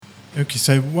Okay,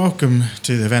 so welcome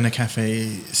to the Havana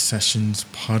Cafe Sessions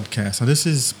podcast. Now, this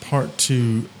is part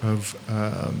two of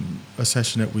a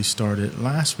session that we started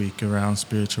last week around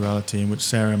spirituality, in which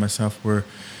Sarah and myself were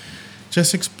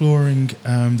just exploring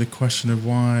the question of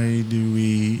why do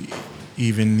we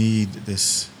even need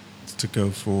this to go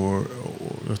for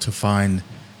or to find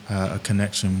a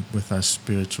connection with our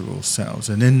spiritual selves.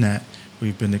 And in that,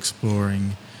 we've been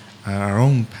exploring our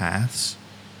own paths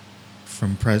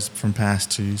from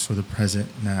past to sort of present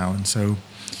now. And so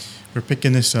we're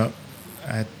picking this up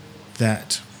at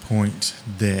that point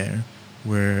there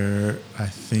where I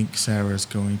think Sarah's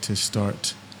going to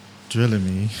start drilling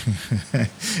me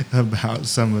about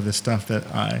some of the stuff that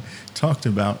I talked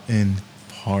about in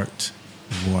part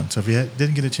one. So if you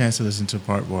didn't get a chance to listen to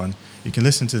part one, you can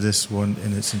listen to this one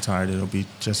in its entirety. It'll be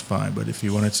just fine. But if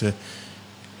you wanted to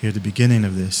hear the beginning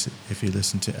of this, if you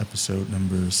listen to episode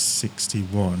number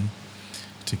 61,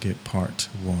 to get part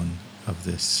one of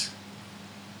this.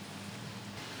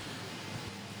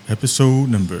 Episode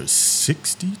number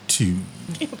 62.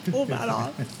 Pull that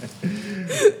off.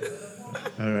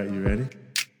 All right, you ready?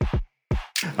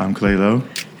 I'm Clay Lowe.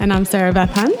 And I'm Sarah Beth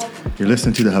Hunt. You're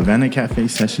listening to the Havana Cafe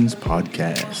Sessions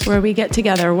podcast, where we get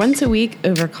together once a week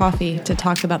over coffee to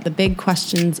talk about the big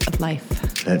questions of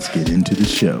life. Let's get into the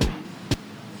show.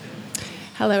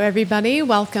 Hello, everybody.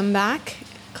 Welcome back.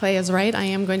 Clay is right. I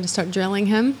am going to start drilling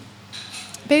him.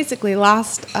 Basically,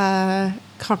 last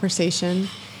conversation,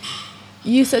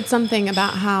 you said something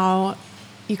about how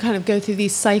you kind of go through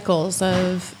these cycles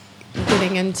of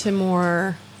getting into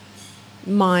more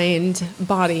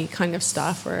mind-body kind of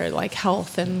stuff, or like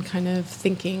health and kind of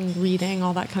thinking, reading,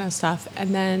 all that kind of stuff.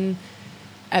 And then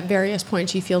at various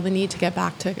points, you feel the need to get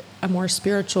back to a more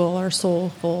spiritual or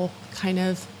soulful kind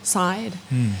of side.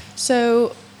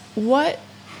 So what...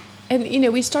 And, you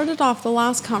know, we started off the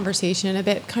last conversation a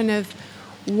bit kind of,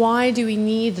 why do we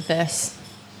need this?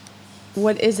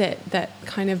 What is it that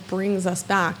kind of brings us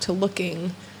back to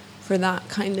looking for that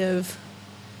kind of,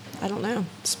 I don't know,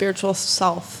 spiritual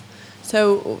self?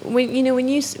 So when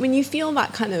you feel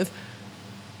that kind of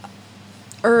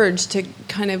urge to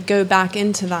kind of go back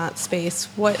into that space,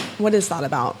 what is that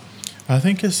about? I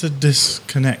think it's a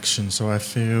disconnection. So I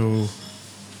feel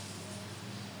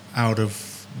out of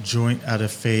joint, out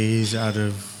of phase, out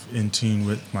of in tune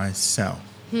with myself.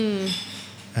 When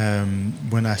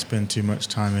I spend too much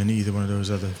time in either one of those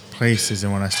other places,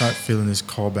 and when I start feeling this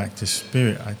call back to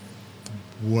spirit,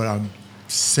 what I'm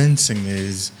sensing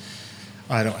is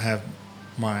I don't have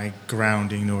my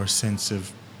grounding or sense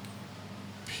of,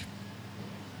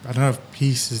 I don't know if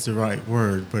peace is the right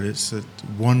word, but it's a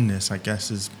oneness, I guess,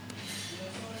 is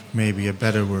maybe a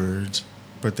better word.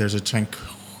 But there's a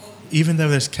even though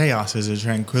there's chaos, there's a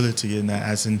tranquility in that,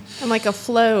 as in... And like a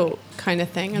flow kind of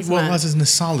thing, isn't it? Well, as in the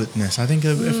solidness. I think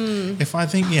if I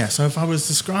think, yeah, so if I was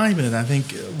describing it, I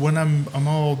think when I'm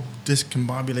all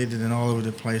discombobulated and all over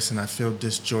the place and I feel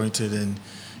disjointed and,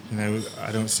 you know,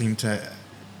 I don't seem to,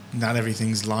 not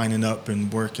everything's lining up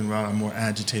and working well, I'm more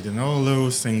agitated, and all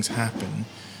those things happen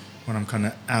when I'm kind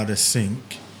of out of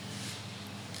sync.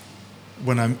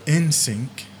 When I'm in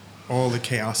sync, all the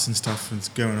chaos and stuff is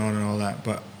going on and all that,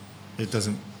 but it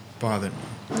doesn't bother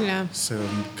me. Yeah. So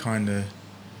I'm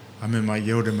in my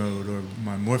Yoda mode or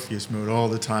my Morpheus mode all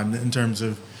the time in terms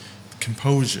of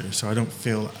composure, so I don't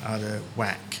feel out of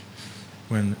whack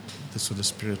when the sort of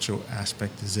spiritual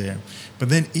aspect is there. But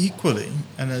then equally,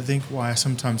 and I think why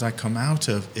sometimes I come out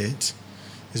of it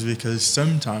is because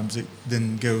sometimes it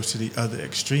then goes to the other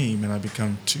extreme and I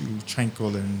become too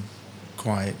tranquil and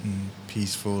quiet and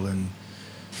peaceful, and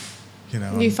you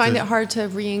know, you find it hard to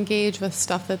re-engage with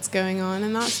stuff that's going on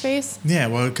in that space? Yeah,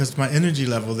 well, because my energy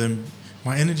level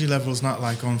is not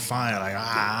like on fire,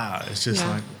 like it's just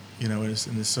like, you know, it's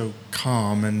so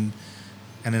calm, and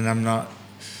then I'm not,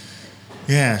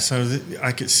 so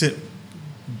I could sit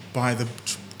by the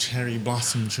cherry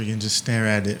blossom tree and just stare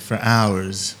at it for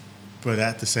hours, but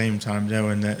at the same time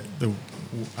knowing that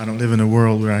I don't live in a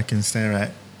world where I can stare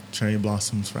at cherry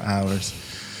blossoms for hours.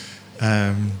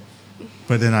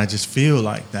 But then I just feel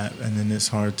like that, and then it's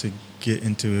hard to get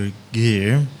into a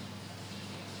gear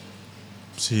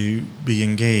to be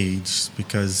engaged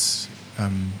because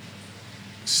I'm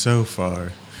so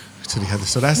far to the other.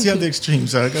 So that's the other extreme.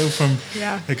 So I go from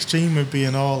extreme of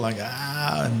being all like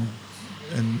and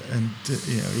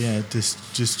you know,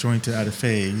 disjointed out of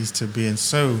phase, to being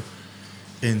so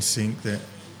in sync that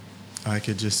I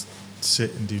could just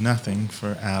sit and do nothing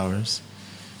for hours.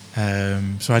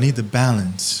 So I need the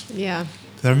balance. Yeah.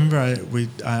 I remember I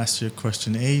asked you a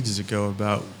question ages ago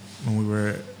about when we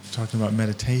were talking about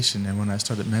meditation, and when I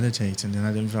started meditating, then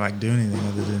I didn't feel like doing anything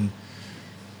other than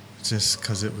just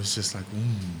because it was just like,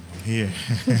 I'm here.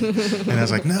 And I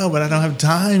was like, no, but I don't have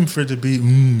time for it to be,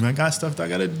 I got stuff that I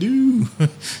got to do.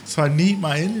 So I need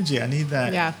my energy. I need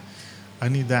that. Yeah. I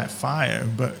need that fire.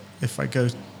 But if I go,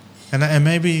 and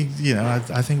maybe,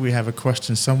 I think we have a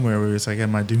question somewhere where it's like,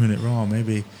 am I doing it wrong?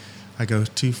 Maybe I go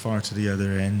too far to the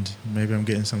other end. Maybe I'm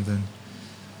getting something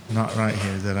not right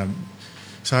here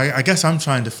so I guess I'm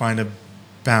trying to find a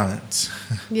balance.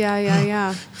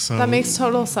 Yeah. So that makes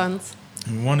total sense.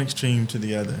 One extreme to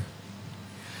the other.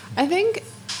 I think,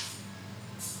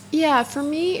 for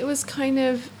me, it was kind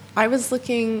of, I was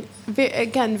looking,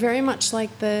 again, very much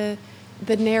like the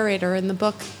narrator in the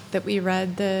book that we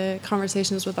read, the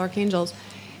Conversations with Archangels.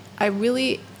 I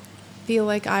really feel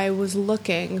like I was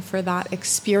looking for that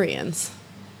experience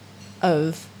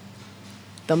of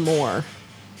the more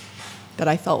that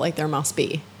I felt like there must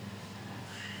be.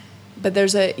 But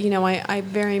there's I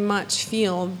very much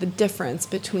feel the difference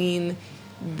between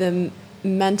the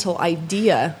mental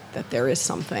idea that there is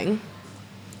something,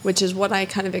 which is what I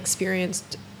kind of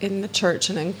experienced in the church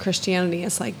and in Christianity.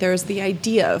 It's like there's the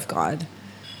idea of God,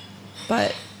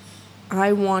 but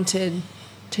I wanted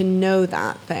to know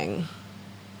that thing,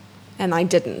 and I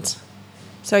didn't.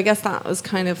 So I guess that was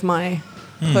kind of my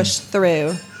push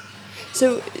through.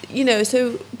 So,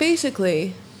 so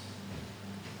basically,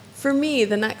 for me,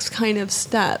 the next kind of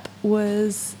step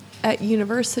was at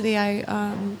university.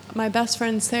 My best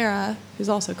friend Sarah, who's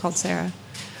also called Sarah,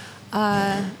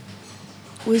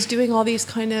 was doing all these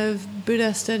kind of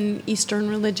Buddhist and Eastern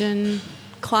religion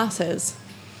classes.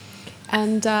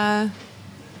 And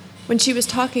when she was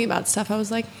talking about stuff, I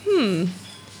was like,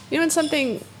 when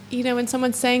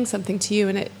someone's saying something to you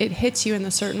and it hits you in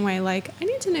a certain way, like, I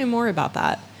need to know more about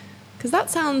that, because that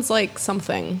sounds like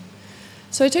something.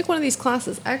 So I took one of these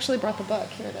classes. I actually brought the book.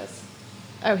 Here it is.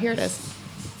 Oh, here it is.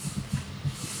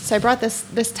 So I brought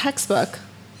this textbook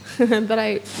that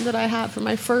I have for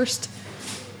my first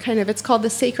kind of, it's called The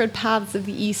Sacred Paths of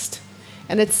the East.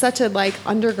 And it's such a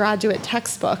undergraduate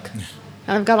textbook.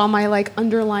 And I've got all my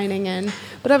underlining in.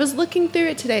 But I was looking through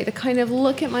it today to kind of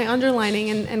look at my underlining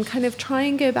and kind of try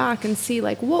and go back and see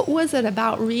what was it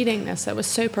about reading this that was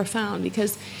so profound?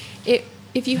 Because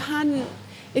if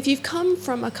you've come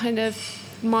from a kind of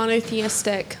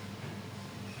monotheistic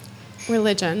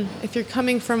religion, if you're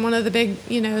coming from one of the big,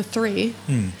 three,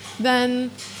 then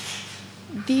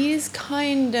these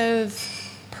kind of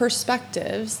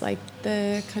perspectives, like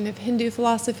the kind of Hindu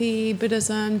philosophy,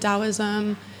 Buddhism,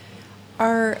 Taoism,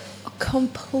 are a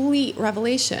complete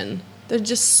revelation. They're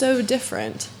just so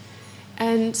different.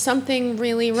 And something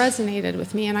really resonated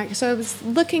with me. And so I was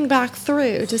looking back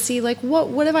through to see,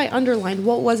 what have I underlined?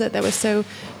 What was it that was so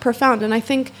profound? And I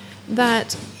think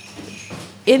that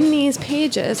in these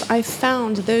pages, I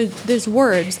found those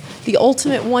words, the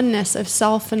ultimate oneness of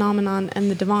self, phenomenon,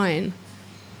 and the divine.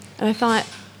 And I thought,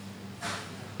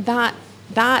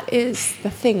 that is the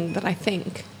thing that I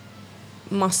think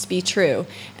must be true.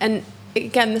 And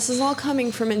again, this is all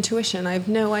coming from intuition. I have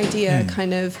no idea,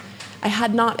 I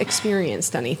had not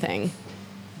experienced anything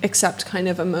except kind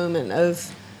of a moment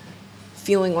of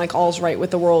feeling like all's right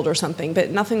with the world or something, but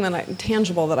nothing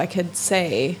tangible that I could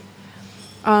say.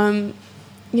 And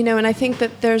I think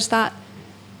that there's that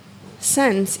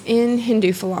sense in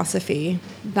Hindu philosophy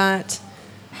that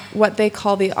what they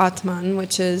call the Atman,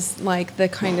 which is the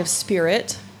kind of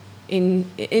spirit,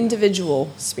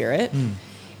 individual spirit,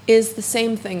 is the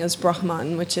same thing as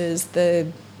Brahman, which is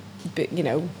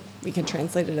we can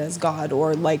translate it as God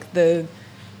or the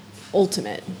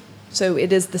ultimate. So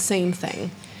it is the same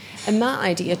thing. And that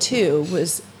idea, too,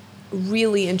 was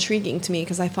really intriguing to me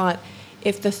because I thought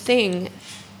if the thing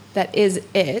that is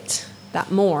it,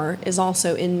 that more, is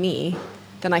also in me,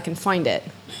 then I can find it.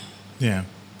 Yeah.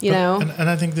 know? And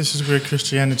I think this is where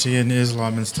Christianity and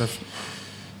Islam and stuff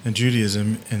and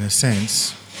Judaism, in a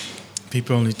sense,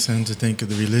 people only tend to think of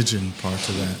the religion part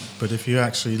of that. But if you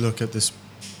actually look at the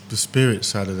spirit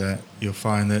side of that, you'll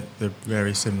find that they're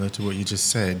very similar to what you just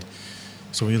said.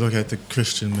 So when you look at the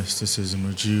Christian mysticism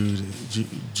or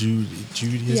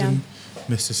Judaism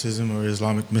mysticism or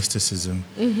Islamic mysticism,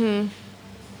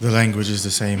 the language is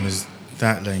the same as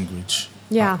that language.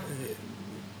 Yeah.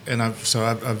 And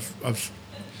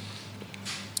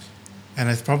and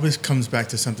it probably comes back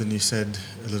to something you said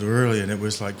a little earlier, and it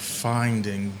was like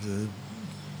finding the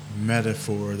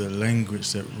metaphor, the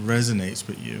language that resonates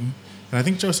with you. And I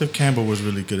think Joseph Campbell was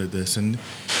really good at this, and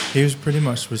he was pretty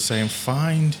much saying,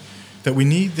 find that we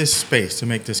need this space to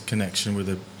make this connection with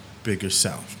a bigger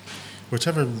self.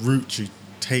 Whichever route you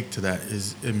take to that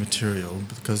is immaterial,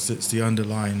 because it's the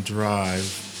underlying drive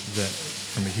that,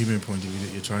 from a human point of view,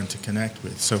 that you're trying to connect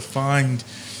with. So find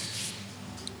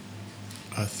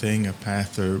a thing, a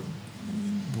path, or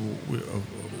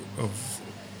of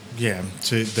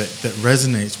that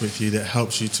resonates with you, that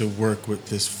helps you to work with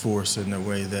this force in a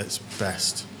way that's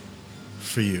best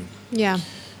for you. Yeah.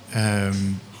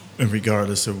 And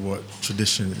regardless of what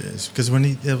tradition it is, because when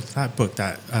that book,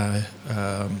 that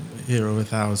Hero of a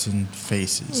Thousand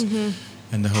Faces,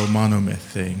 and the whole monomyth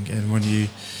thing, and when I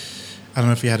don't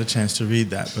know if you had a chance to read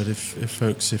that, but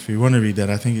if you want to read that,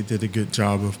 I think it did a good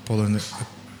job of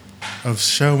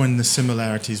showing the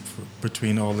similarities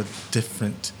between all the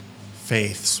different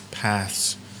faiths,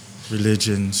 paths,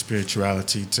 religion,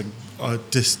 spirituality, to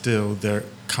distill their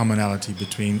commonality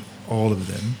between all of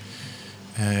them.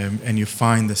 And you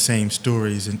find the same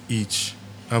stories in each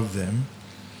of them,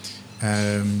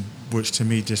 which to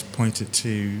me just pointed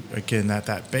to, again, at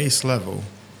that base level,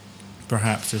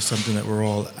 perhaps there's something that we're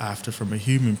all after from a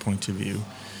human point of view.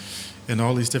 And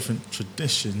all these different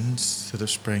traditions that have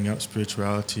sprang up,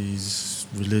 spiritualities,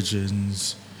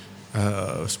 religions,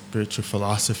 spiritual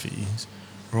philosophies,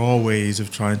 are all ways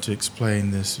of trying to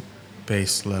explain this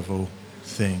base level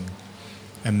thing.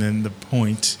 And then the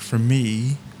point for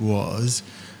me was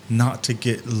not to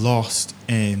get lost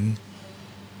in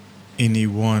any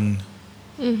one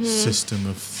system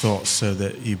of thought, so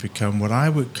that you become what I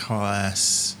would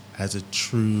class as a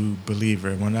true believer.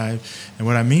 And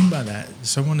what I mean by that,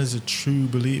 someone is a true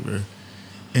believer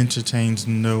entertains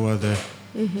no other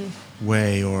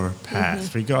way or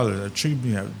path, regardless. A true,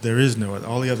 there is no other.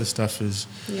 All the other stuff is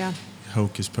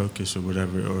hocus pocus or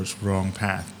whatever, or it's wrong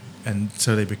path. And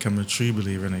so they become a true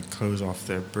believer, and they close off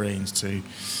their brains to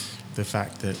the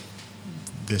fact that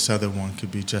this other one could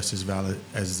be just as valid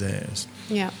as theirs.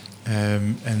 Yeah.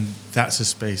 And that's a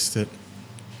space that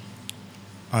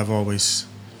I've always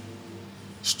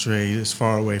strayed as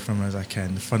far away from as I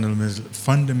can. The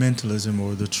fundamentalism,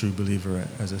 or the true believer,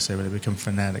 as I say, where they become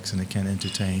fanatics and they can't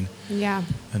entertain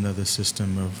another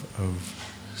system of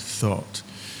thought.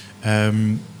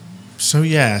 So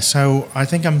I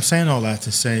think I'm saying all that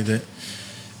to say that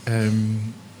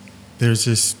there's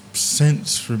this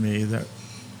sense for me that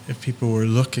if people were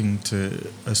looking to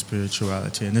a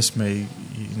spirituality, and this may,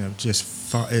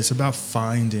 it's about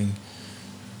finding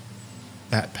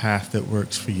that path that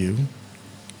works for you.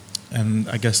 And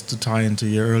I guess to tie into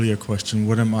your earlier question,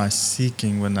 what am I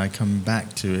seeking when I come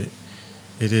back to it?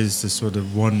 It is the sort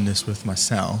of oneness with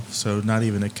myself. So not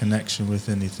even a connection with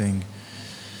anything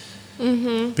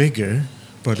bigger,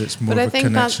 but it's more of a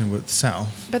connection with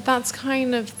self. But that's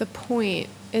kind of the point,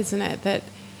 isn't it? That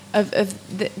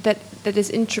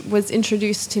was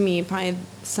introduced to me by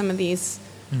some of these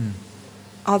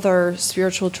other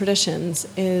spiritual traditions,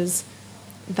 is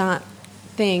that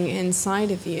thing inside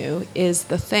of you is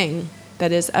the thing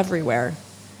that is everywhere.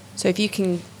 So you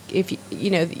can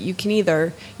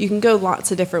go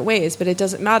lots of different ways, but it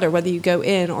doesn't matter whether you go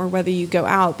in or whether you go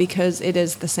out, because it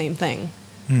is the same thing.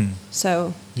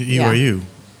 So you are you.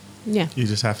 Yeah. You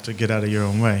just have to get out of your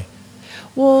own way.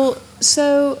 Well,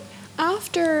 so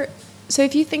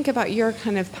if you think about your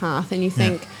kind of path, and you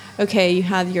think, okay, you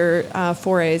had your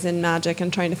forays in magic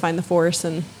and trying to find the force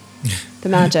and the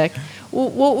magic.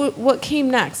 What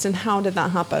came next, and how did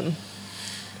that happen?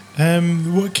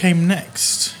 What came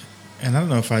next, and I don't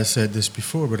know if I said this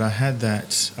before, but I had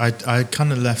that. I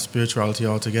kind of left spirituality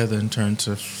altogether and turned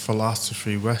to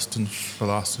philosophy, Western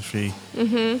philosophy,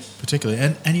 particularly.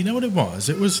 And you know what it was?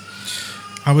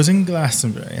 I was in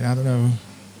Glastonbury, and I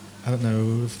don't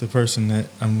know if the person that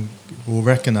will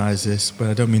recognize this, but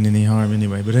I don't mean any harm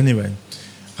anyway. But anyway,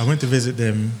 I went to visit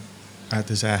them at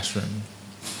this ashram.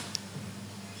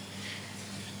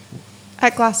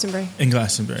 At Glastonbury? In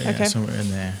Glastonbury, okay. Somewhere in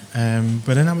there.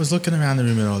 But then I was looking around the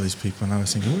room at all these people, and I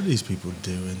was thinking, what are these people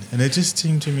doing? And it just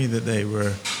seemed to me that they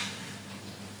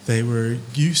were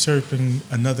usurping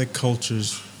another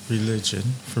culture's religion,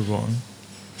 for one.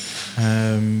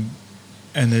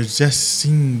 And it just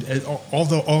seemed,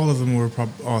 although all of them were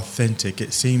authentic,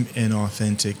 it seemed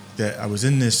inauthentic that I was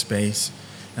in this space,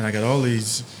 and I got all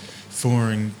these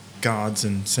foreign gods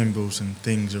and symbols and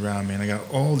things around me, and I got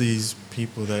all these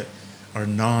people that are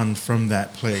from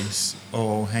that place,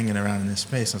 all hanging around in this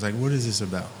space. I was like, what is this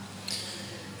about?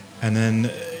 And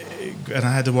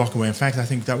I had to walk away. In fact, I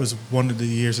think that was one of the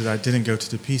years that I didn't go to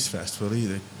the Peace Festival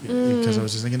either, because I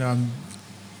was just thinking, I'm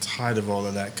tired of all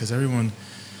of that, because everyone...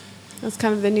 That's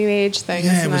kind of the new age thing,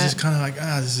 yeah, isn't it was just kind of like,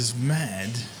 this is mad.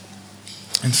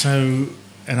 And so...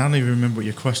 And I don't even remember what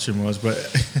your question was, but...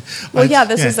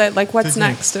 this is it. Like, what's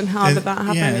next, and how did that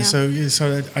happen? Yeah,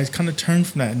 so I kind of turned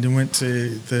from that and then went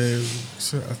to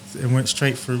went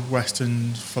straight for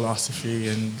Western philosophy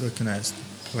and looking at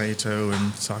Plato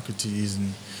and Socrates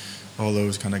and all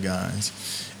those kind of guys.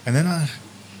 And then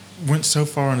went so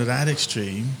far into that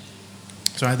extreme.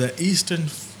 So I had the Eastern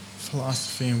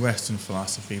philosophy and Western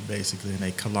philosophy, basically, and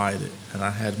they collided. And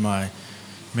I had my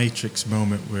Matrix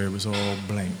moment where it was all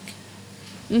blank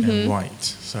and white.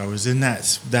 So I was in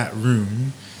that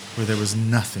room where there was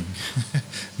nothing,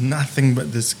 nothing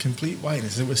but this complete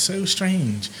whiteness. It was so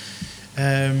strange.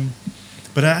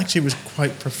 But actually it was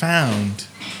quite profound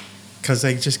because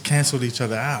they just canceled each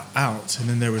other out, and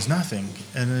then there was nothing.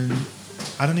 And then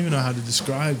I don't even know how to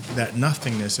describe that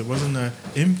nothingness. It wasn't an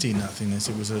empty nothingness.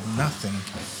 It was a nothing.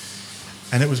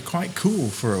 And it was quite cool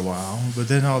for a while. But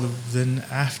then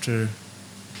after,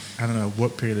 I don't know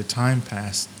what period of time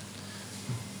passed,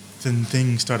 then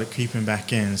things started creeping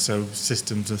back in. So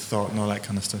systems of thought and all that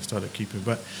kind of stuff started creeping.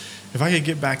 But if I could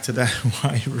get back to that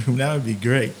white room, that would be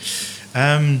great.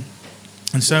 And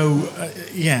so,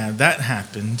 that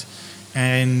happened.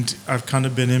 And I've kind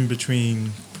of been in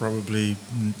between probably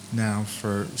now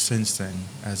since then.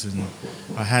 As in,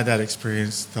 I had that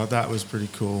experience, thought that was pretty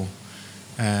cool.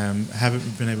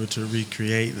 Haven't been able to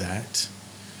recreate that.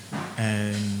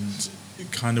 And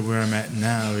kind of where I'm at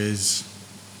now is,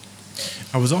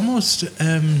 I was almost,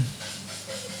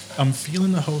 I'm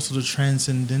feeling the whole sort of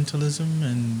transcendentalism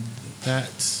and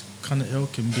that kind of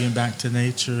ilk, and being back to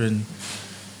nature and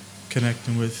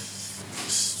connecting with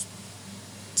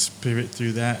spirit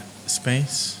through that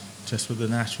space, just with the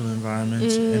natural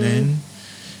environment. And then,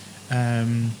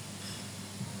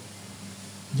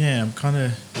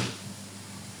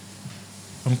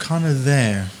 I'm kind of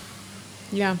there.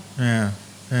 Yeah. Yeah.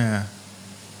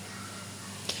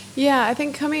 Yeah, I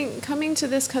think coming to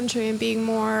this country and being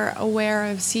more aware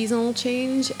of seasonal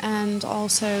change, and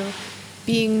also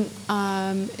being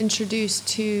introduced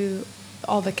to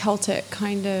all the Celtic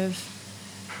kind of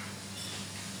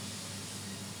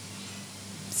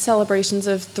celebrations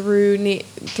of through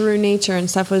nature and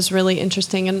stuff was really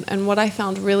interesting. And what I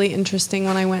found really interesting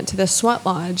when I went to the Sweat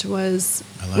Lodge was,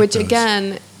 which those.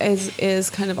 Again is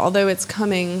kind of, although it's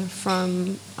coming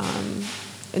from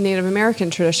a Native American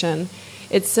tradition,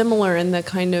 it's similar in the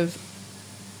kind of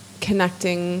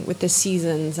connecting with the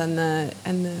seasons and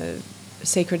the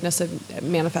sacredness of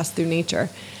manifest through nature.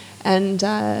 And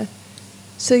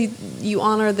so you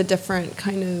honor the different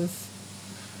kind of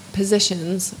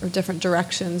positions or different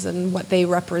directions and what they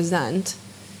represent.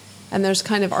 And there's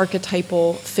kind of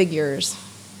archetypal figures.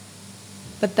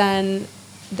 But then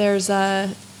there's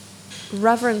a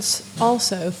reverence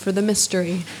also for the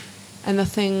mystery and the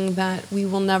thing that we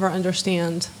will never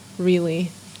understand,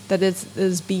 really, that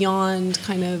is beyond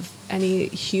kind of any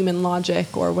human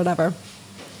logic or whatever.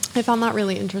 I found that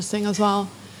really interesting as well.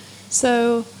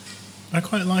 So I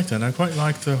quite like that. I quite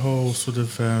like the whole sort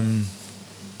of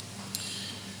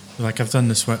like, I've done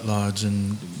the Sweat Lodge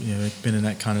and been in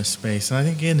that kind of space, and I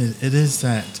think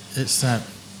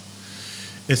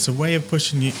it's a way of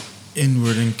pushing you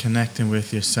inward and connecting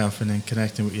with yourself, and then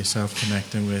connecting with yourself,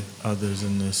 connecting with others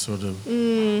in this sort of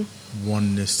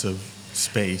oneness of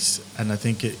space. And I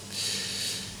think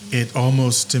it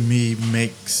almost, to me,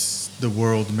 makes the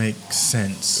world make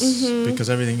sense, because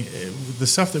everything, the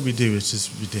stuff that we do is just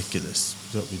ridiculous,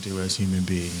 what we do as human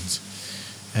beings.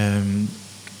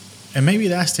 And maybe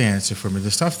that's the answer for me.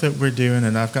 The stuff that we're doing,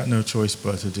 and I've got no choice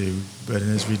but to do, but it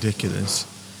is ridiculous.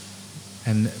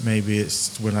 And maybe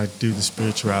it's when I do the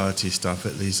spirituality stuff,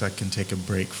 at least I can take a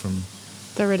break from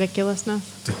the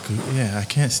ridiculousnst. I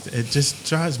can't. It just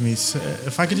drives me.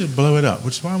 If I could just blow it up,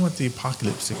 which is why I want the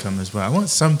apocalypse to come as well. I want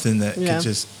something that could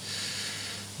just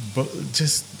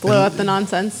blow up the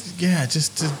nonsense. Yeah,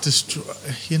 just to destroy.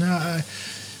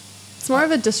 It's more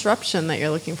of a disruption that you're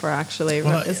looking for, actually,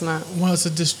 isn't it? Well,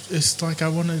 it's like I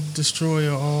want to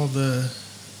destroy all the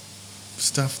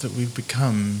stuff that we've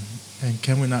become, and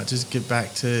can we not just get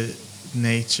back to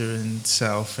nature and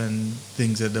self and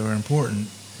things that are important?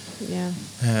 Yeah.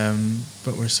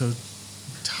 But we're so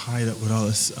tied up with all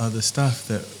this other stuff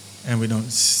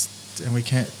we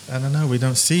can't. I don't know. We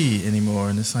don't see anymore,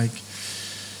 and it's like.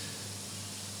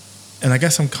 And I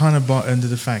guess I'm kind of bought into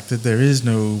the fact that there is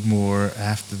no more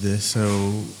after this,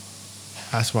 so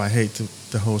that's why I hate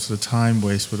the whole sort of time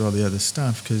waste with all the other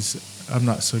stuff, because I'm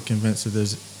not so convinced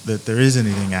that there is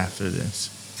anything after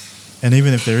this. And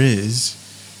even if there is,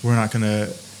 we're not going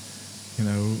to,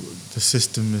 the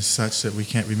system is such that we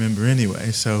can't remember anyway,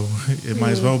 so it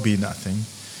might as well be nothing.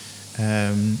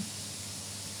 And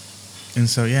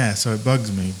so it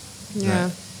bugs me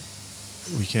that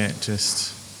we can't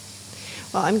just...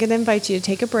 Well, I'm going to invite you to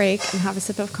take a break and have a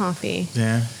sip of coffee.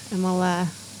 Yeah. And we'll... Yeah,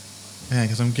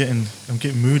 because I'm getting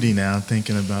moody now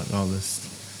thinking about all this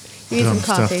you need some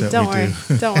coffee. Don't worry.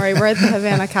 Don't worry. We're at the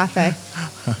Havana Cafe.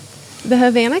 The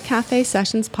Havana Cafe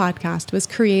Sessions podcast was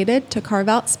created to carve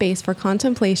out space for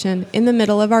contemplation in the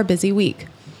middle of our busy week.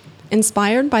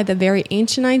 Inspired by the very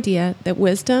ancient idea that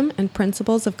wisdom and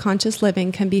principles of conscious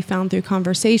living can be found through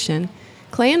conversation,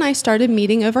 Clay and I started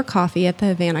meeting over coffee at the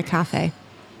Havana Cafe.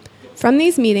 From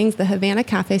these meetings, the Havana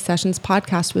Cafe Sessions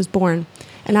podcast was born,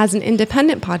 and as an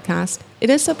independent podcast, it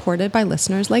is supported by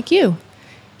listeners like you.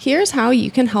 Here's how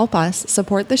you can help us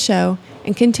support the show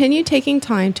and continue taking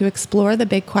time to explore the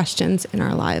big questions in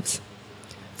our lives.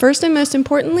 First and most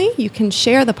importantly, you can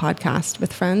share the podcast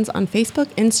with friends on Facebook,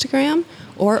 Instagram,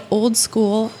 or old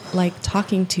school, like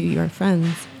talking to your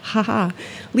friends. Haha.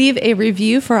 Leave a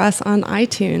review for us on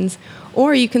iTunes,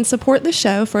 or you can support the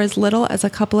show for as little as a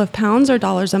couple of pounds or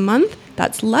dollars a month.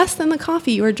 That's less than the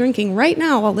coffee you are drinking right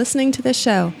now while listening to this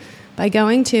show, by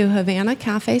going to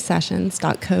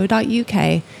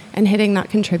havanacafesessions.co.uk and hitting that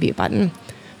contribute button.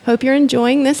 Hope you're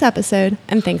enjoying this episode,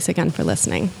 and thanks again for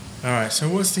listening. All right, so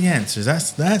what's the answer?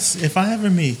 That's if I ever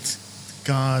meet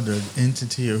God or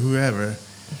entity or whoever,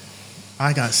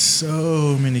 I got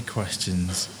so many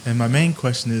questions. And my main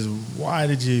question is, why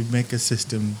did you make a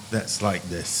system that's like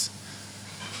this?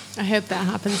 I hope that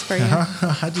happens for you.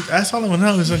 That's all I want to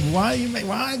know. Is like,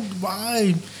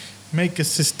 why make a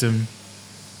system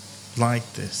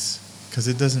like this? Because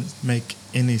it doesn't make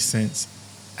any sense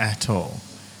at all.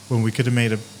 When we could have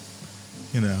made a,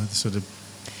 sort of.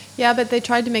 Yeah, but they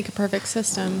tried to make a perfect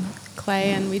system,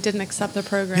 Clay, and we didn't accept the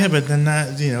program. Yeah, but then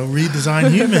that,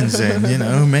 redesign humans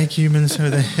then, make humans so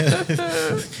they...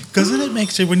 Because then it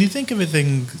makes you, when you think of a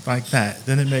thing like that,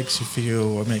 then it makes you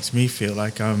feel, or makes me feel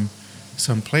like I'm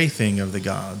some plaything of the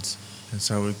gods. And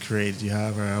so I would create you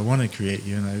however I want to create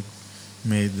you, and I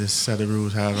made this set of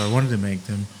rules however I wanted to make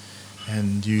them,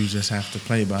 and you just have to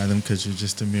play by them because you're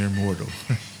just a mere mortal.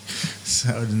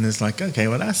 So then it's like, okay,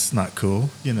 well, that's not cool,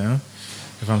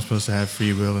 if I'm supposed to have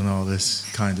free will and all this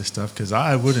kind of stuff, because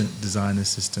I wouldn't design a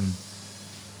system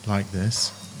like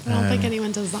this. I don't think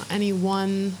anyone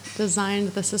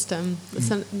designed the system.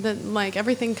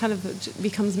 Everything kind of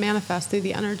becomes manifest through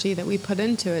the energy that we put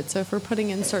into it. So if we're putting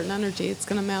in certain energy, it's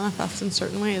going to manifest in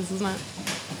certain ways, isn't it?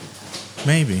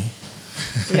 Maybe.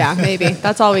 Yeah, maybe.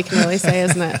 That's all we can really say,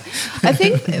 isn't it? I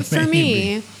think for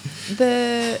me,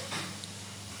 the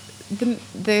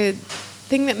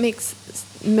thing that makes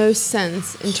most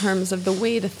sense in terms of the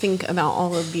way to think about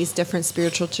all of these different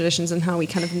spiritual traditions and how we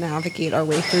kind of navigate our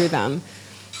way through them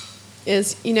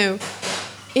is, in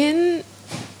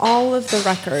all of the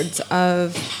records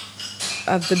of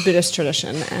the Buddhist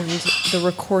tradition and the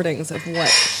recordings of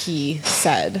what he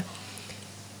said,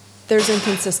 there's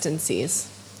inconsistencies,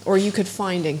 or you could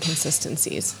find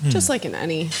inconsistencies, just like in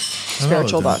any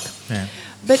spiritual book. Yeah.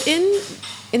 But in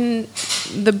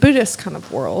the Buddhist kind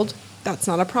of world, that's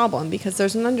not a problem, because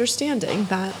there's an understanding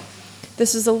that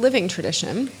this is a living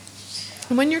tradition.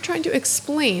 And when you're trying to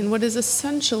explain what is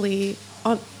essentially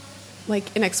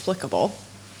inexplicable,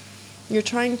 you're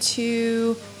trying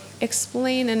to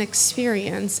explain an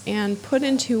experience and put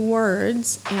into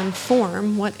words and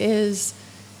form what is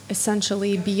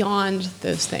essentially beyond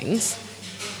those things,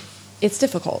 it's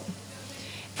difficult.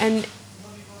 And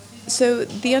so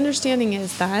the understanding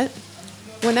is that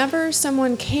whenever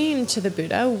someone came to the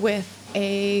Buddha with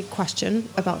a question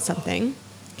about something,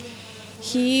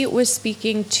 he was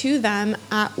speaking to them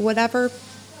at whatever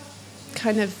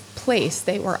kind of place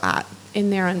they were at in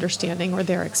their understanding or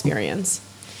their experience.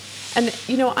 And,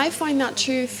 I find that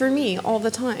true for me all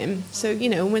the time. So,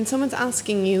 when someone's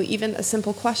asking you even a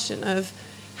simple question of,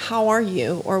 how are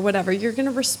you, or whatever, you're going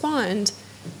to respond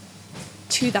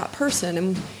to that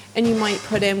person. And you might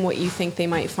put in what you think they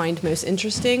might find most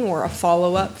interesting, or a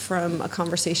follow-up from a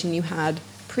conversation you had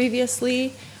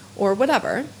previously, or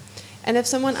whatever. And if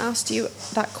someone else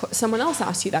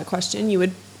asked you that question, you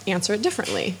would answer it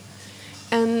differently.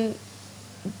 And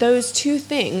those two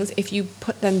things, if you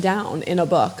put them down in a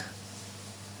book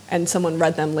and someone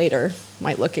read them later,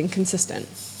 might look inconsistent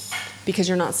because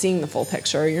you're not seeing the full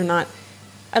picture. You're not,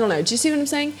 I don't know. Do you see what I'm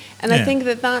saying? And yeah. I think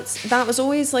that was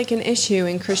always like an issue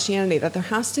in Christianity, that there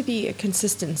has to be a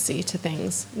consistency to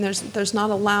things. And there's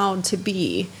not allowed to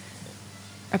be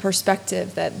a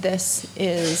perspective that this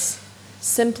is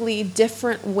simply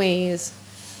different ways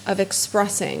of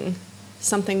expressing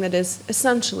something that is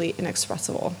essentially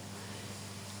inexpressible.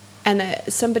 And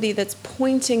somebody that's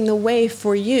pointing the way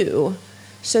for you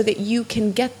so that you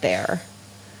can get there.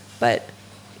 But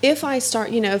if I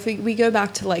start, if we go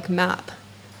back to like map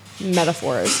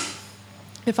metaphors,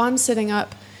 if I'm sitting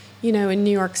up, in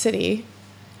New York City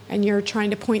and you're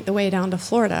trying to point the way down to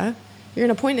Florida, you're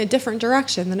going to point in a different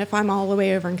direction than if I'm all the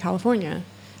way over in California.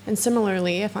 And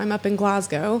similarly, if I'm up in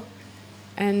Glasgow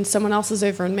and someone else is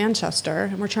over in Manchester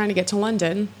and we're trying to get to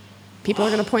London, people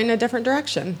are going to point in a different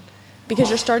direction because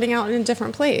you're starting out in a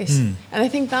different place. And I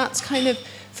think that's kind of,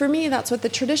 for me, that's what the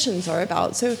traditions are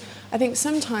about. So I think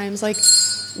sometimes, like,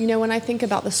 when I think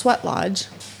about the Sweat Lodge,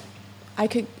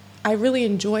 I really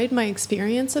enjoyed my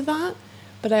experience of that,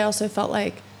 but I also felt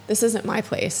like this isn't my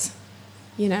place,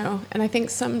 And I think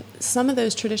some of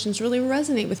those traditions really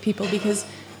resonate with people because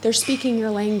they're speaking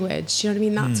your language. You know what I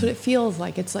mean? That's what it feels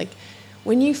like. It's like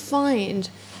when you find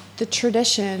the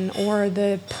tradition or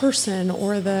the person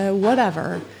or the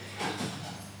whatever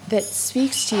that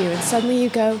speaks to you and suddenly you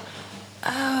go,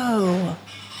 oh,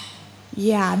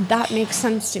 yeah, that makes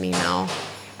sense to me now.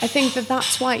 I think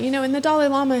that's why, and the Dalai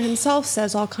Lama himself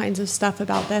says all kinds of stuff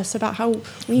about this, about how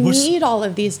we need all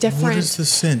of these different... What is the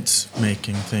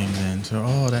sense-making thing then?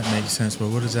 So, that makes sense, but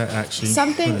what does that actually...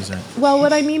 What is that? Well,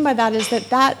 what I mean by that is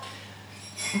that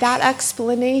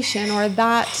explanation or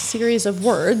that series of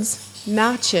words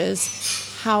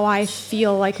matches how I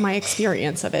feel like my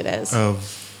experience of it is.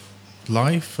 Of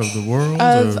life, of the world?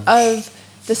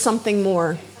 Of the something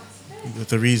more.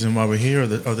 The reason why we're here, or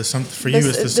the something for you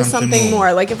is the something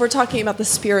more. Like if we're talking about the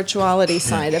spirituality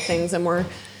side of things, and we're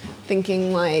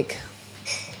thinking like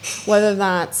whether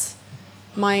that's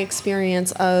my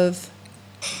experience of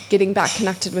getting back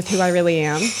connected with who I really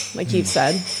am, like you've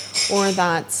said, or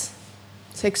that's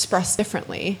to express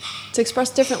differently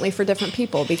for different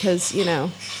people, because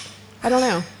I don't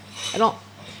know,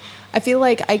 I feel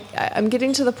like I'm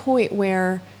getting to the point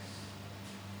where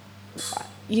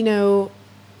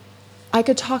I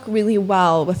could talk really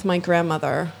well with my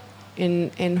grandmother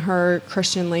in her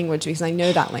Christian language because I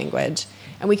know that language,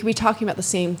 and we could be talking about the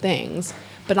same things,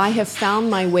 but I have found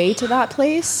my way to that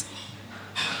place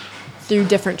through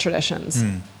different traditions,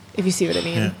 if you see what I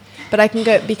mean. Yeah. But I can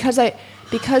go,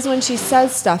 because when she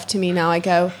says stuff to me now, I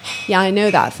go, yeah, I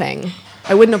know that thing.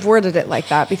 I wouldn't have worded it like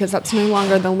that because that's no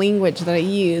longer the language that I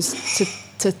use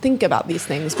to think about these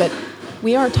things, but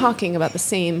we are talking about the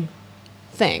same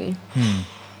thing.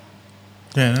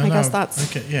 Yeah, I guess that's...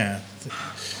 Okay, yeah.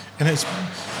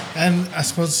 And I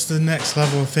suppose the next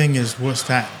level thing is, what's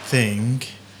that thing?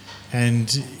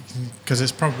 And because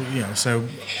it's probably,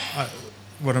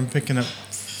 what I'm picking up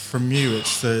from you,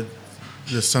 it's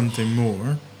there's something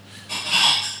more.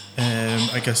 And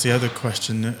I guess the other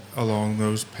question along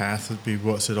those paths would be,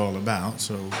 what's it all about?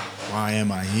 So why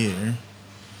am I here?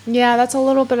 Yeah, that's a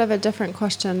little bit of a different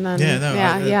question than... But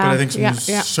I think some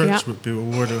search would be,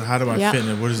 well, how do I fit in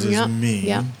it? What does this mean?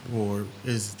 Yeah. Or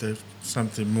is there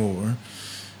something more?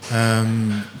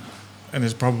 And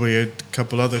there's probably a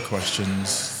couple other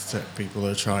questions that people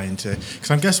are trying to... Because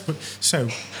I guess...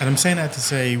 and I'm saying that to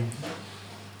say,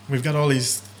 we've got all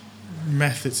these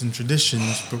methods and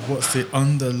traditions, but what's the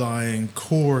underlying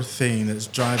core thing that's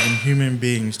driving human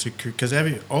beings to... Because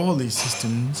all these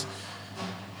systems...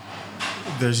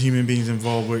 There's human beings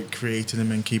involved with creating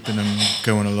them and keeping them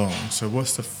going along. So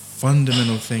what's the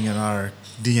fundamental thing in our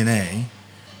DNA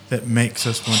that makes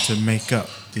us want to make up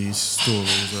these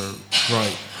stories or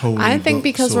write holy books? I think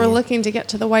because we're looking to get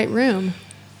to the white room.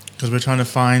 Because we're trying to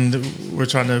find the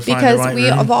right room. Because we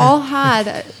have all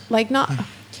had,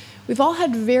 we've all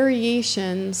had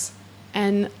variations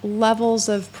and levels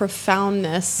of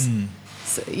profoundness,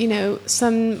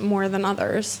 some more than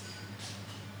others.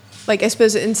 Like, I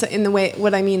suppose in the way,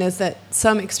 what I mean is that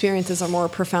some experiences are more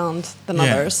profound than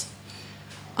others.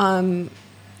 That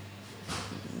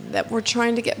we're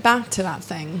trying to get back to that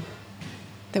thing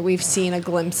that we've seen a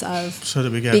glimpse of. So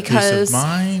that we get peace of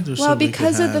mind?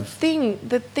 Because of the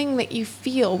thing that you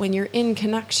feel when you're in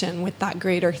connection with that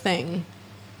greater thing.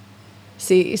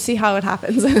 You see how it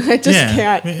happens? I just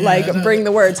can't, bring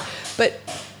the words. But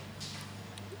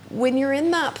when you're in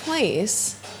that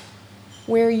place...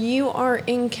 where you are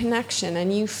in connection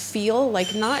and you feel,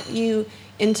 like, not you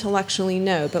intellectually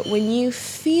know, but when you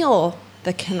feel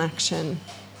the connection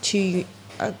to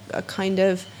a kind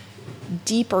of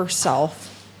deeper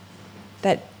self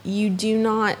that you do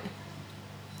not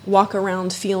walk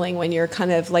around feeling when you're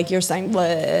kind of, like you're saying,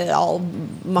 all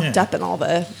mucked up in all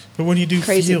the But when you do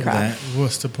crazy feel crap. that,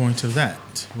 what's the point of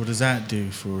that? What does that do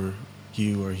for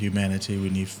you or humanity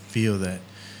when you feel that?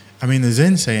 I mean, the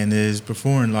Zen saying is,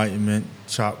 before enlightenment,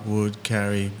 chop wood,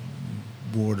 carry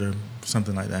water,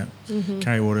 something like that. Mm-hmm.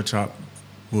 Carry water, chop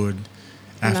wood.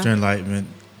 After enlightenment,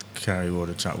 carry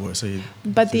water, chop wood.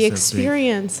 But the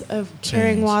experience of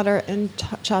carrying water and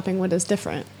chopping wood is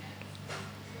different.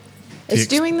 It's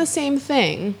doing the same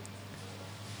thing,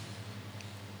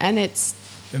 and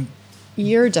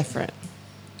you're different.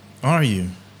 Are you?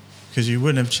 Because you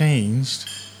wouldn't have changed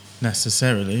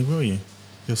necessarily, will you?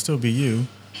 You'll still be you.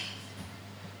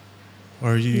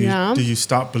 Or do you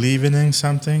stop believing in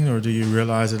something, or do you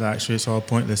realize that actually it's all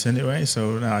pointless anyway,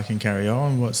 so now I can carry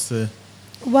on?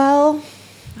 Well,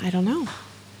 I don't know.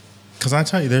 Because I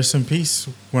tell you, there's some peace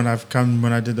when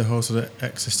I did the whole sort of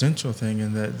existential thing,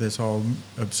 and that's all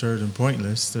absurd and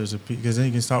pointless. There's because then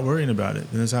you can stop worrying about it,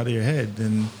 and it's out of your head,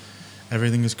 and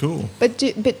everything is cool. But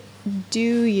do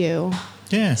you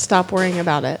stop worrying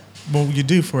about it? Well, you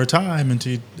do for a time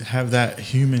until you have that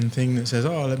human thing that says,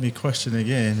 "Oh, let me question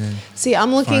again." And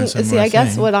I'm looking. I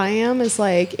guess what I am is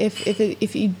like,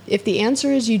 if the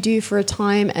answer is you do for a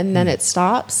time and then it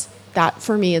stops, that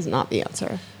for me is not the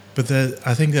answer. But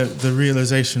I think that the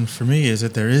realization for me is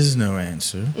that there is no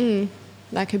answer.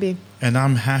 That could be. And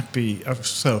I'm happy.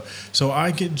 So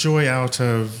I get joy out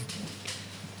of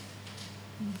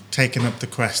taking up the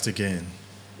quest again.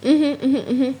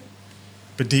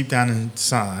 But deep down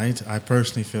inside, I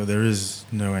personally feel there is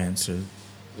no answer.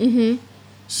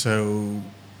 So,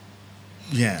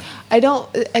 yeah. I don't,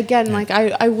 again,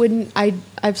 I wouldn't,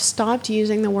 I've stopped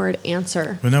using the word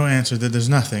answer. With no answer, there's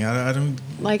nothing. I don't,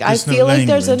 I feel like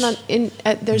there's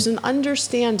an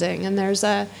understanding, and there's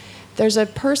a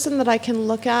person that I can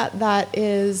look at that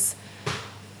is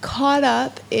caught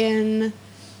up in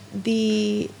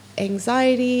the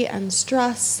anxiety and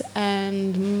stress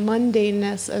and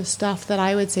mundaneness of stuff that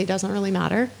I would say doesn't really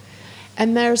matter.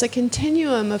 And there's a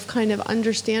continuum of kind of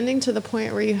understanding to the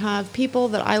point where you have people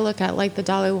that I look at like the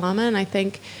Dalai Lama, and I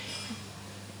think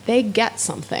they get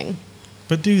something.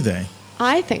 But do they?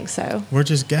 I think so. We're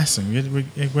just guessing.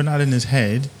 We're not in his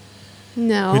head.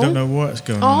 No. We don't know what's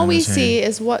going on All in we his head. see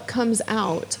is what comes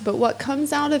out. But what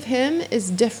comes out of him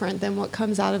is different than what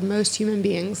comes out of most human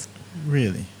beings.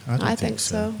 Really? I don't think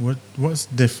so. What's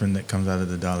different that comes out of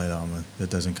the Dalai Lama that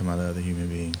doesn't come out of other human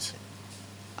beings?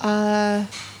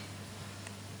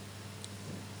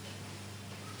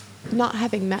 Not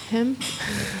having met him,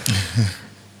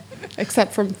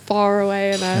 except from far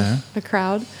away in a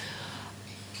crowd,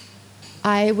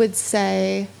 I would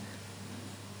say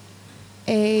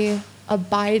a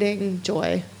abiding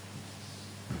joy.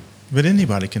 But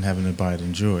anybody can have an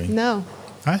abiding joy. No.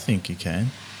 I think you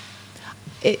can.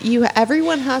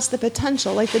 Everyone has the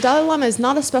potential. Like the Dalai Lama is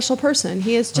not a special person.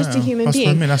 He is just a human being.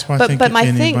 What I mean. That's why I think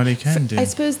anybody can do. I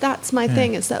suppose that's my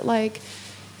thing, is that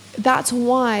that's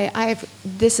why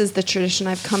this is the tradition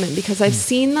I've come in, because I've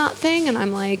seen that thing and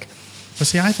I'm like. But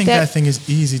see, I think that thing is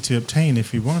easy to obtain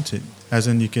if you want it, as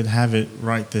in you could have it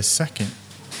right this second.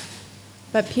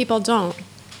 But people don't.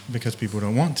 Because people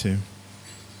don't want to.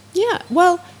 Yeah,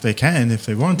 well. They can if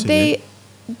they want to.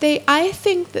 I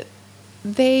think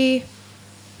that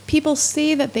people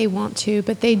say that they want to,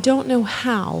 but they don't know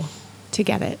how to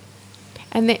get it.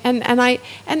 And I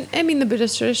mean the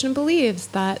Buddhist tradition believes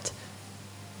that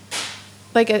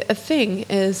a thing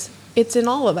is, it's in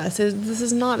all of us. This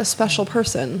is not a special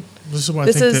person. This is why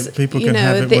I think that people can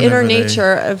have it the inner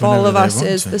nature of all of us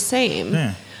is the same.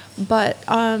 Yeah. But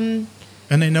and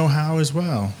they know how as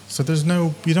well. So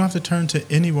you don't have to turn to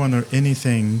anyone or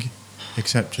anything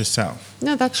except yourself.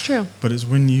 No, that's true. But it's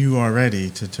when you are ready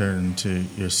to turn to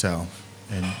yourself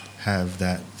and have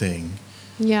that thing.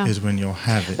 Yeah. Is when you'll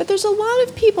have it. But there's a lot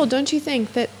of people, don't you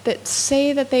think, that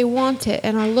say that they want it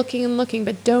and are looking,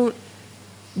 but don't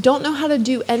know how to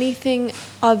do anything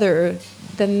other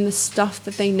than the stuff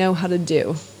that they know how to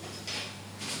do.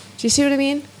 Do you see what I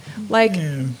mean?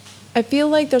 I feel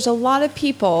like there's a lot of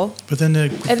people. But then,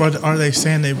 but are they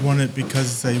saying they want it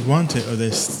because they want it, or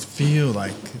they feel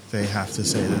like they have to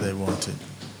say that they want it?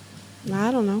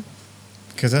 I don't know.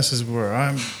 Because this is where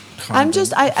I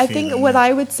think what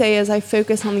I would say is I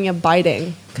focus on the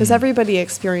abiding, because everybody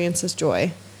experiences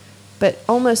joy, but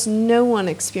almost no one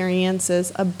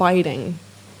experiences abiding.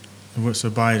 What's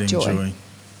abiding joy?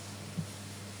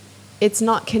 It's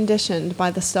not conditioned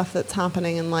by the stuff that's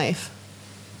happening in life.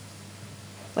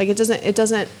 It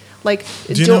doesn't like.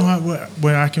 Do you know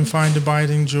where I can find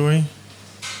abiding joy?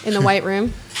 In the White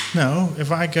Room? No,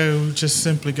 if I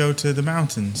simply go to the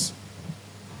mountains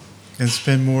and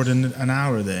spend more than an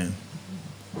hour there,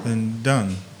 then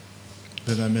done.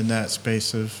 Then I'm in that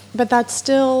space of. But that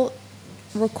still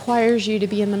requires you to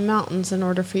be in the mountains in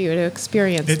order for you to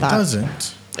experience that. It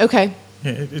doesn't. Okay.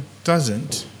 Yeah, it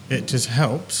doesn't. It just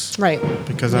helps. Right.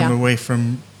 Because I'm away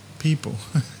from people.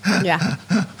 Yeah.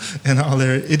 And all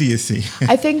their idiocy.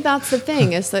 I think that's the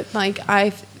thing, is that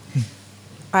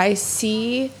I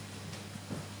see.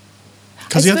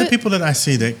 Because the other people that I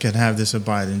see that can have this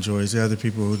abiding joy is the other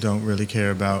people who don't really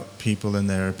care about people and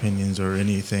their opinions or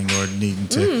anything, or needing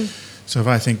to. So if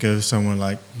I think of someone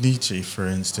like Nietzsche, for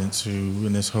instance, who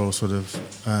in this whole sort of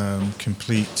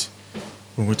complete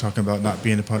when we're talking about not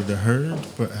being a part of the herd,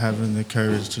 but having the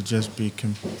courage to just be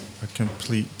a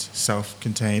complete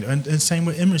self-contained. And same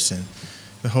with Emerson,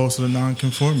 the whole sort of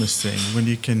nonconformist thing. When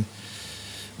you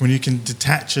can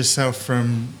detach yourself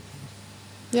from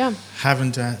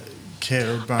having to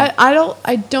care about.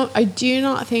 I do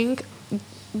not think,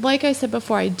 like I said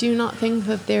before, I do not think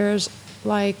that there's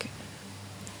like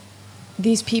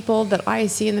these people that I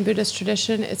see in the Buddhist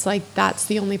tradition. It's like that's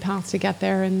the only path to get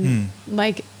there, and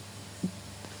like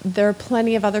there are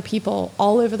plenty of other people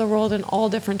all over the world in all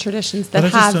different traditions that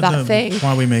have that thing.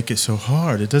 Why we make it so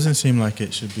hard? It doesn't seem like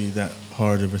it should be that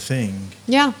hard of a thing.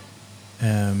 Yeah.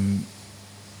 And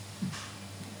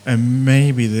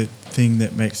maybe the thing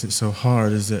that makes it so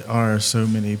hard is that there are so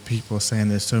many people saying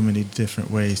there's so many different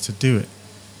ways to do it.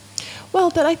 Well,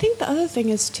 but I think the other thing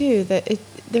is too that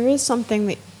there is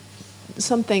something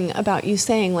about you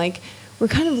saying like we're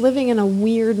kind of living in a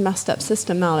weird, messed up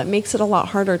system now. It makes it a lot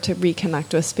harder to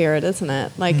reconnect with spirit, isn't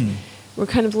it? Like we're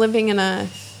kind of living in a,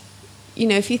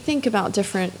 if you think about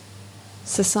different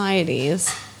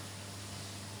societies,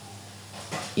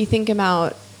 you think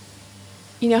about,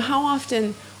 how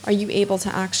often are you able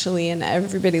to actually, and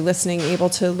everybody listening, able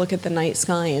to look at the night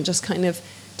sky and just kind of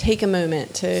take a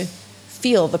moment to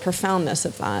feel the profoundness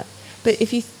of that. But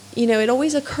if it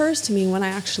always occurs to me when I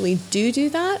actually do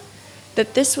that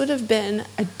this would have been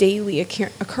a daily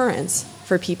occurrence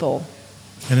for people.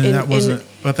 And then that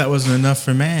wasn't enough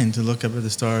for man to look up at the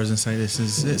stars and say, this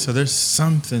is it. So there's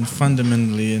something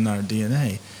fundamentally in our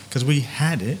DNA. Because we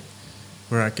had it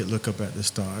where I could look up at the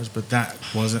stars, but that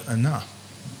wasn't enough.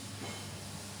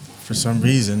 For some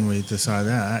reason, we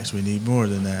decided, actually, we need more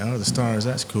than that. Oh, the stars,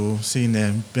 that's cool. Seen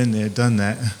them, been there, done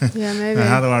that. Yeah, maybe. Now,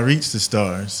 how do I reach the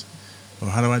stars? Or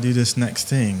how do I do this next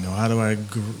thing? Or how do I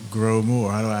grow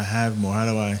more? How do I have more?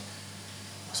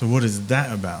 So what is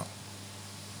that about?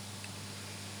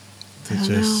 It's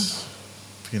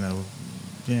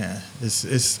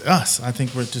us. I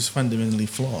think we're just fundamentally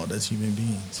flawed as human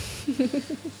beings.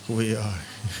 We are.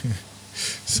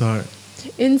 Sorry.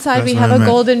 Inside we have a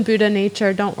golden Buddha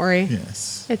nature, don't worry.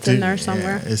 Yes. It's in there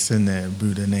somewhere. Yeah, it's in there,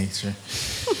 Buddha nature.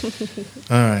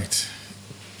 All right.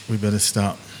 We better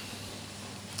stop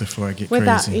before I get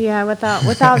crazy. Yeah,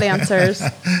 without answers.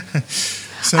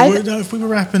 So if we were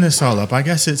wrapping this all up, I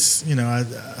guess it's,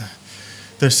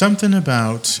 there's something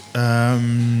about,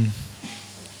 and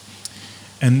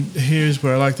here's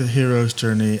where I like the hero's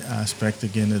journey aspect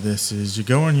again of this is you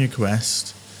go on your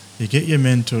quest, you get your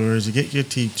mentors, you get your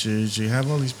teachers, you have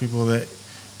all these people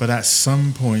but at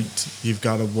some point you've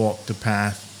got to walk the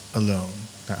path alone,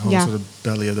 that whole sort of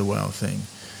belly of the well thing.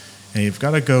 And you've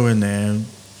got to go in there,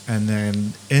 and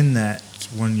then in that,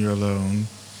 when you're alone,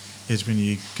 is when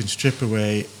you can strip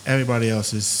away everybody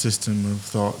else's system of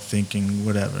thought, thinking,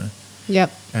 whatever.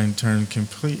 Yep. And turn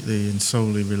completely and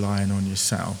solely relying on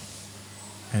yourself.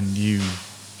 And you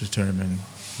determine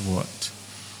what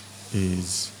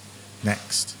is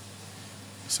next.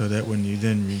 So that when you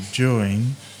then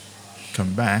rejoin,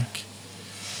 come back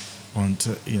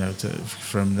onto,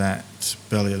 from that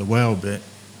belly of the well bit,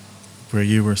 where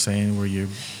you were saying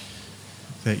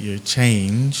that you're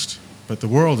changed, but the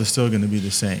world is still going to be the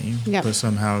same, but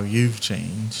somehow you've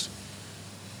changed.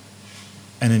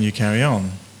 And then you carry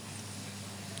on.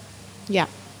 Yeah.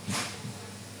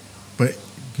 But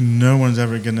no one's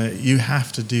ever going to, you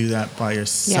have to do that by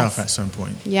yourself at some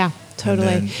point. Yeah,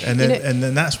 totally. And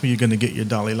then that's where you're going to get your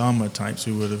Dalai Lama types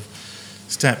who would have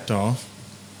stepped off,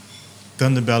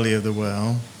 done the belly of the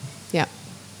well,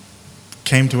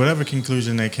 came to whatever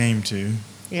conclusion they came to,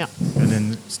 and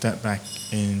then step back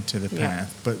into the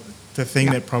path. But the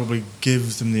thing that probably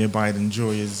gives them the abiding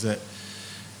joy is that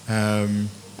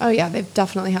they've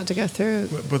definitely had to go through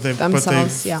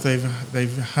themselves. They've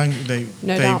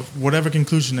whatever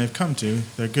conclusion they've come to,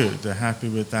 they're good. They're happy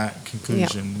with that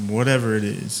conclusion, whatever it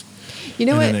is.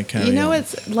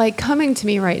 What's like coming to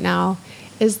me right now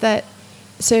is that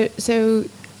so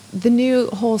the new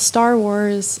whole Star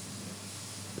Wars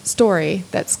story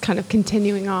that's kind of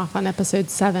continuing off on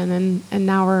episode 7, and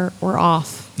now we're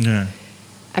off. Yeah.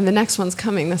 And the next one's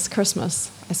coming this Christmas,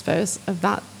 I suppose, of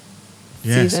that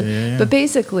season. Yeah. But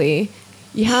basically,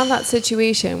 you have that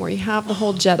situation where you have the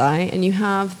whole Jedi, and you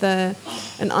have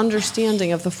an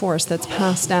understanding of the Force that's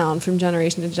passed down from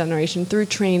generation to generation through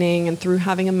training and through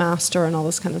having a master and all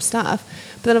this kind of stuff.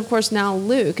 But then, of course, now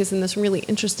Luke is in this really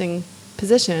interesting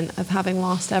position of having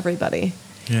lost everybody.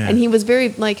 Yeah. And he was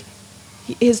very,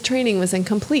 his training was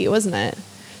incomplete, wasn't it?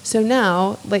 So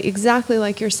now, exactly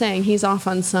like you're saying, he's off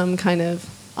on some kind of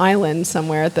island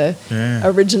somewhere at the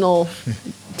original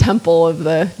temple of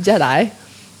the Jedi.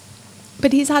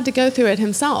 But he's had to go through it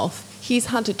himself. he's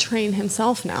had to train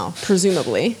himself now,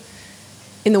 presumably,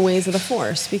 in the ways of the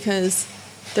Force, because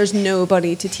there's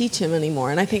nobody to teach him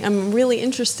anymore. And I think I'm really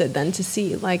interested then to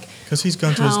see, like, because he's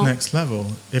gone to his next level.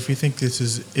 If we think this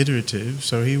is iterative,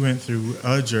 so he went through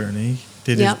a journey,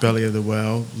 did his belly of the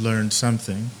well, learned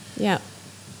something. Yeah.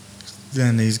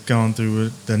 Then he's gone through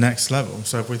the next level.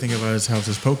 So if we think about ourselves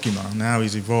as Pokemon, now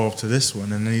he's evolved to this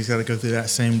one, and then he's got to go through that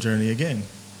same journey again.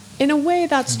 In a way,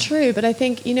 that's true. But I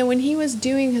think, when he was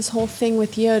doing his whole thing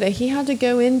with Yoda, he had to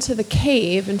go into the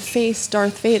cave and face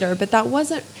Darth Vader. But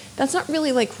that's not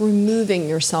really like removing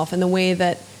yourself in the way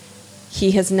that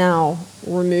he has now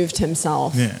removed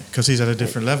himself. Yeah, because he's at a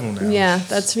different level now. Yeah,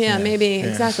 maybe,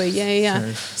 exactly.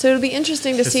 Yeah. So it'll be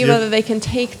interesting to see whether they can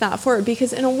take that forward,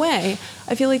 because in a way,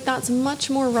 I feel like that's much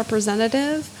more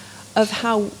representative of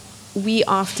how we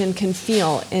often can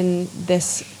feel in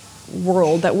this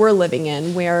world that we're living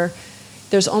in, where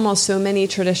there's almost so many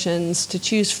traditions to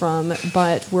choose from,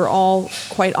 but we're all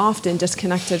quite often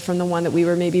disconnected from the one that we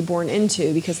were maybe born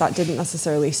into because that didn't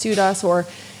necessarily suit us, or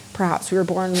perhaps we were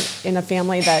born in a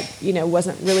family that,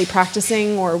 wasn't really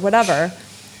practicing or whatever.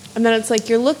 And then it's like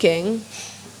you're looking,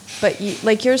 but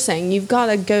like you're saying, you've got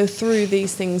to go through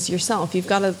these things yourself. You've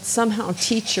got to somehow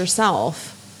teach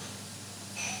yourself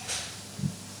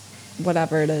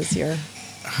whatever it is you're...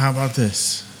 How about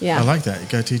this? Yeah. I like that. You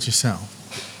got to teach yourself.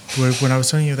 When I was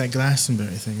telling you that Glastonbury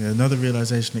thing, another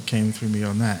realization that came through me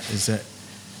on that is that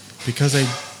because they've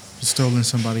stolen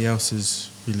somebody else's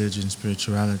religion,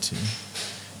 spirituality,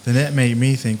 then that made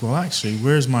me think, well, actually,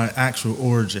 where's my actual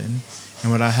origin?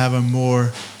 And would I have a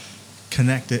more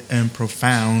connected and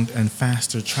profound and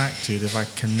faster track to it if I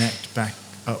connect back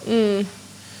up?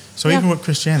 So even with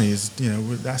Christianity, is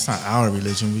that's not our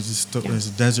religion. We just it's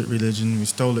a desert religion. We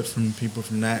stole it from people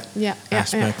from that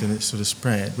aspect, and it sort of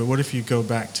spread. But what if you go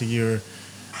back to your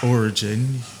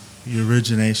origin, your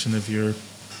origination of your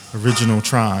original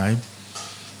tribe,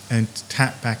 and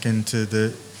tap back into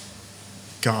the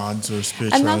gods or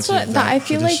spirituality? And that's what I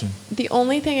feel tradition. like. The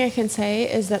only thing I can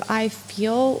say is that I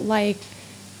feel like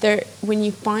when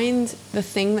you find the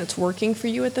thing that's working for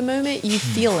you at the moment, you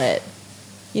feel it.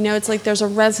 It's like there's a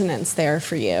resonance there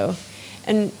for you.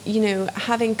 And,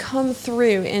 having come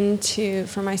through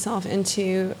for myself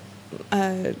into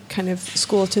a kind of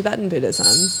school of Tibetan Buddhism,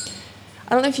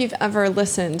 I don't know if you've ever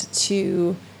listened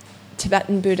to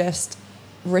Tibetan Buddhist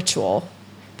ritual,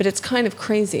 but it's kind of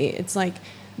crazy. It's like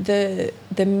the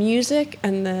music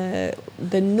and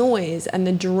the noise and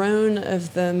the drone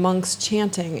of the monks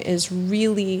chanting is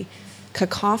really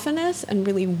cacophonous and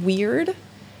really weird.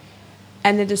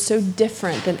 And it is so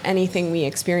different than anything we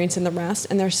experience in the rest.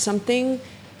 And there's something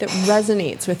that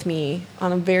resonates with me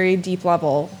on a very deep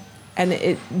level, and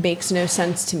it makes no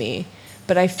sense to me.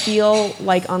 But I feel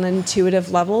like on an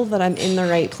intuitive level that I'm in the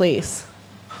right place.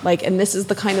 And this is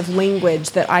the kind of language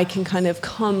that I can kind of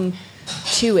come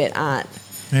to it at.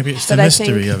 Maybe it's the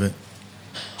mystery of it.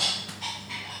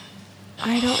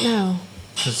 I don't know.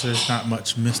 Because there's not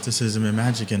much mysticism and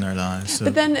magic in our lives. So.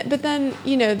 But then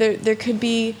there could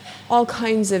be all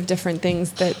kinds of different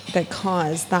things that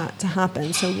cause that to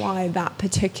happen. So why that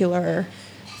particular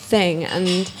thing?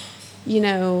 And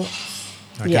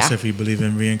I guess if you believe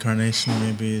in reincarnation,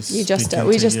 maybe it's we just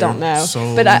don't know.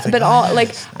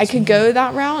 I could go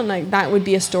that route, and that would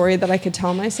be a story that I could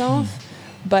tell myself.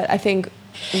 But I think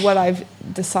what I've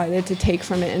decided to take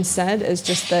from it instead is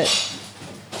just that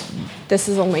this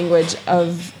is a language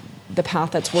of the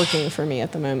path that's working for me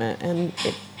at the moment, and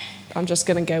I'm just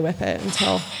going to go with it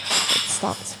until it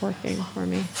stops working for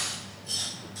me.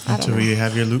 Until you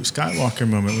have your Luke Skywalker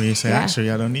moment where you say, actually,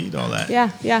 I don't need all that.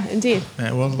 Yeah, indeed.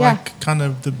 Like kind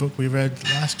of the book we read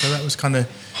last year, that was kind of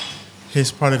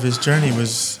part of his journey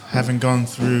was having gone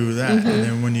through that. And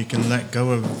then when you can let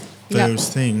go of those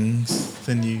things,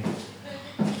 then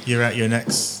you're at your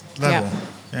next level.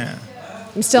 Yeah.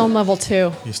 I'm still on level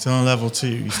 2. You're still on level 2.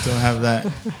 You still have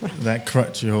that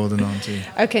crutch you're holding on to.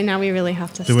 Okay, now we really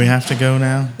have to Do we have to go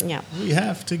now? Yeah. We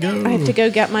have to go. I have to go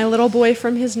get my little boy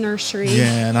from his nursery.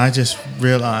 Yeah, and I just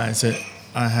realized that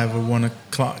I have a 1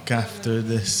 o'clock after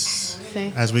this.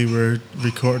 See? As we were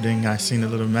recording, I seen a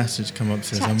little message come up that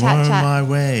says, I'm on my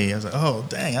way. I was like, oh,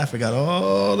 dang, I forgot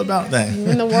all about that.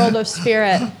 In the world of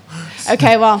spirit.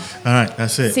 Okay, well. All right,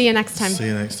 that's it. See you next time. See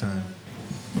you next time.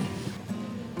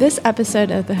 This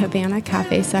episode of the Havana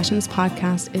Cafe Sessions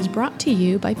podcast is brought to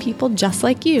you by people just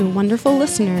like you, wonderful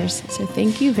listeners. So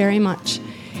thank you very much.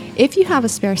 If you have a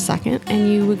spare second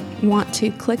and you want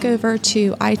to click over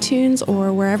to iTunes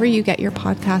or wherever you get your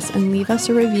podcasts and leave us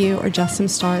a review or just some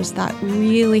stars, that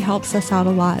really helps us out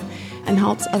a lot and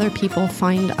helps other people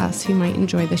find us who might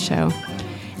enjoy the show.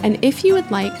 And if you would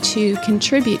like to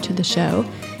contribute to the show,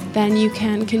 then you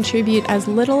can contribute as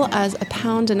little as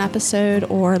 £1 an episode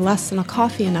or less than a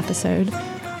coffee an episode.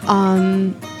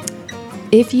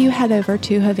 If you head over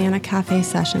to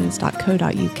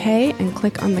havannahcafesessions.co.uk and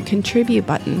click on the contribute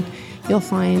button, you'll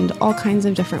find all kinds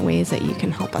of different ways that you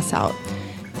can help us out.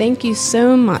 Thank you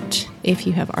so much if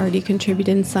you have already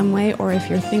contributed in some way, or if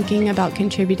you're thinking about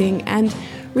contributing, and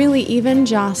really even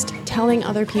just telling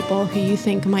other people who you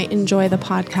think might enjoy the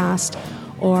podcast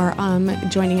or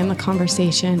joining in the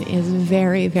conversation is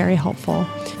very, very helpful.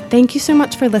 Thank you so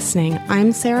much for listening.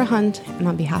 I'm Sarah Hunt, and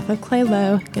on behalf of Clay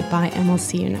Lowe, goodbye, and we'll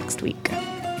see you next week.